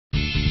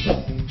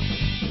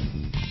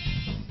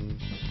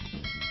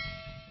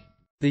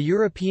The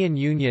European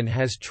Union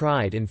has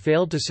tried and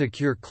failed to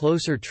secure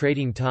closer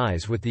trading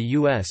ties with the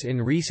U.S.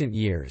 in recent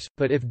years,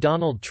 but if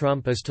Donald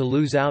Trump is to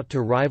lose out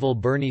to rival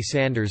Bernie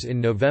Sanders in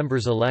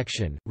November's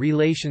election,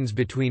 relations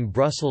between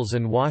Brussels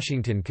and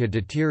Washington could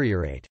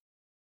deteriorate.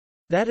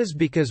 That is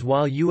because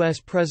while U.S.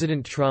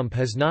 President Trump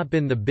has not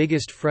been the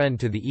biggest friend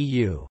to the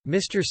EU,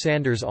 Mr.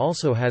 Sanders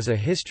also has a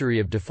history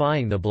of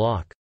defying the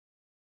bloc.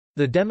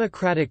 The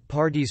Democratic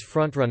Party's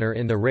frontrunner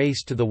in the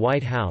race to the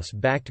White House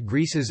backed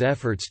Greece's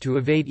efforts to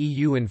evade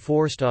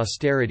EU-enforced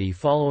austerity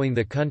following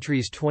the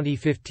country's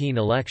 2015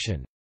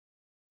 election.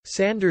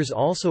 Sanders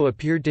also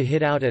appeared to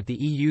hit out at the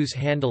EU's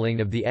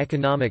handling of the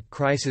economic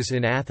crisis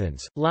in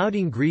Athens,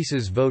 lauding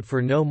Greece's vote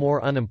for no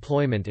more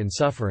unemployment and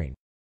suffering.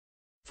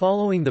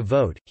 Following the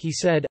vote, he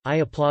said, "I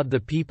applaud the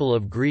people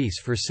of Greece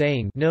for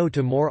saying no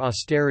to more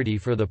austerity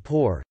for the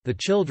poor, the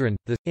children,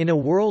 the." In a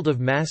world of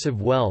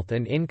massive wealth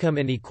and income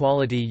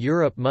inequality,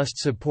 Europe must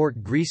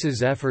support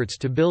Greece's efforts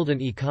to build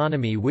an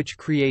economy which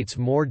creates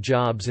more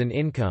jobs and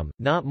income,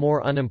 not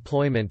more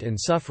unemployment and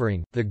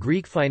suffering. The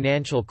Greek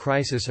financial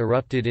crisis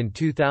erupted in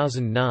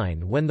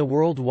 2009 when the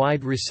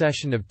worldwide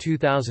recession of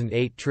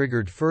 2008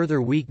 triggered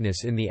further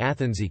weakness in the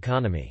Athens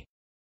economy.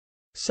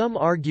 Some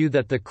argue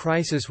that the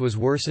crisis was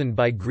worsened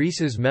by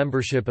Greece's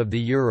membership of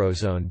the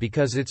Eurozone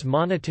because its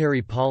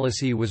monetary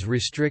policy was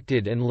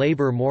restricted and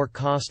labor more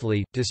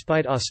costly.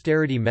 Despite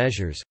austerity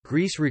measures,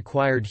 Greece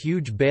required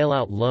huge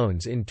bailout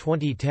loans in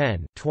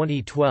 2010,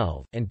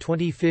 2012, and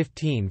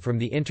 2015 from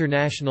the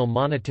International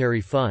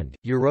Monetary Fund,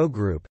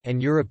 Eurogroup, and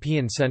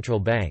European Central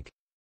Bank.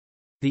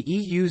 The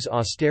EU's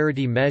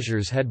austerity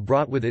measures had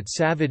brought with it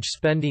savage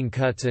spending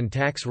cuts and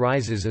tax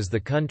rises as the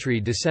country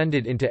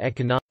descended into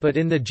economic. But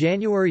in the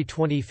January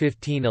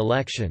 2015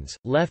 elections,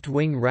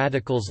 left-wing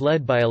radicals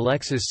led by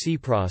Alexis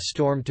Tsipras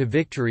stormed to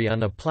victory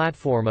on a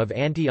platform of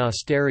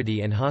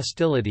anti-austerity and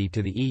hostility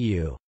to the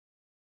EU.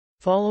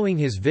 Following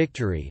his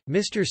victory,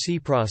 Mr.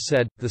 Tsipras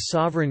said, "The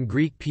sovereign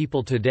Greek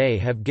people today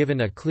have given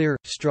a clear,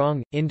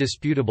 strong,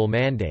 indisputable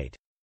mandate.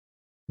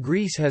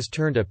 Greece has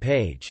turned a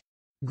page.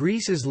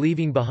 Greece is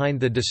leaving behind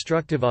the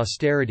destructive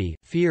austerity,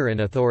 fear and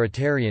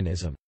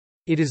authoritarianism.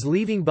 It is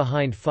leaving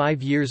behind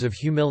 5 years of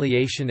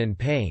humiliation and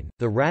pain."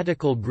 The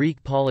radical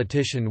Greek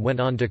politician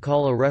went on to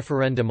call a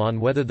referendum on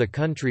whether the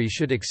country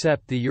should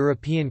accept the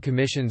European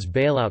Commission's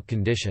bailout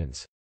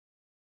conditions.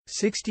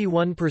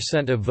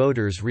 61% of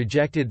voters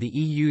rejected the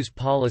EU's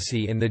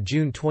policy in the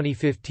June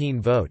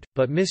 2015 vote,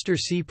 but Mr.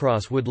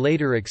 Tsipras would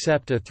later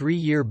accept a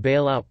 3-year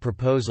bailout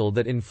proposal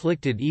that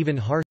inflicted even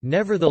harsher.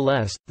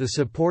 Nevertheless, the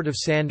support of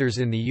Sanders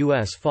in the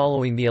US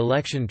following the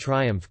election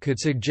triumph could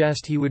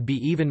suggest he would be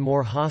even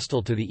more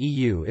hostile to the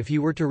EU if he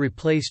were to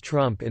replace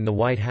Trump in the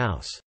White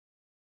House.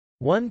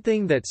 One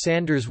thing that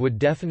Sanders would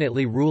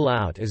definitely rule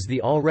out is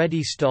the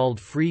already stalled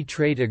free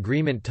trade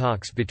agreement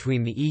talks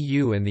between the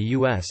EU and the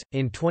US.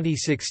 In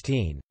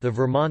 2016, the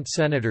Vermont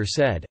senator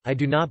said, "I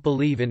do not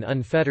believe in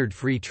unfettered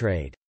free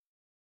trade.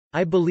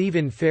 I believe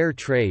in fair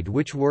trade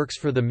which works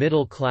for the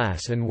middle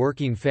class and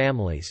working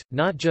families,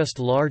 not just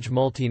large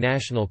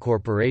multinational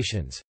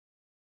corporations.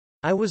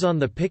 I was on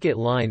the picket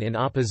line in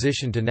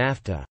opposition to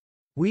NAFTA.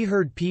 We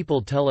heard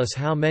people tell us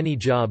how many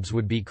jobs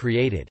would be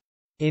created."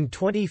 In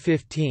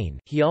 2015,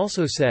 he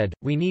also said,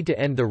 "We need to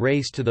end the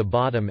race to the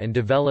bottom and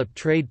develop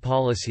trade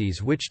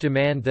policies which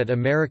demand that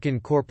American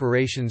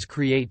corporations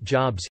create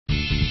jobs."